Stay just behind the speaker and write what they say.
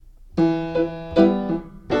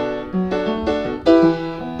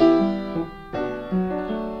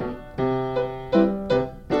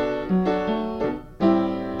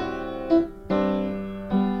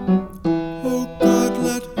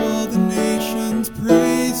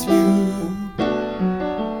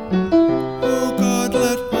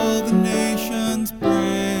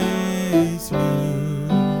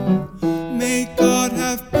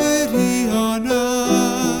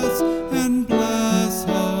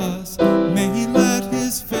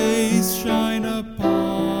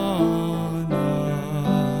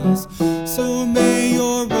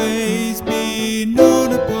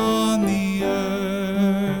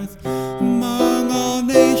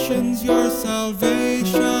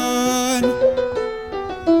salvation.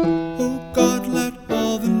 Oh God, let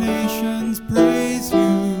all the nations praise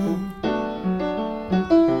you.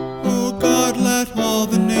 Oh God, let all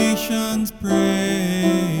the nations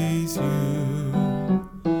praise you.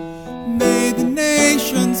 May the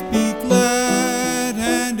nations be glad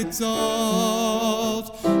and exalt,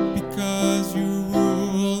 because you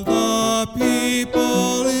rule the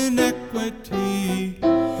people in equity.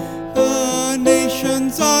 The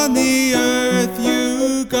nations on the earth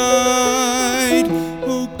you guide.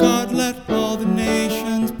 Oh God, let all the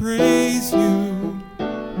nations praise you.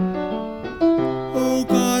 Oh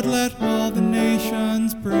God, let all the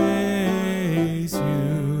nations praise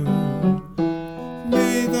you.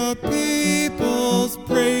 May the people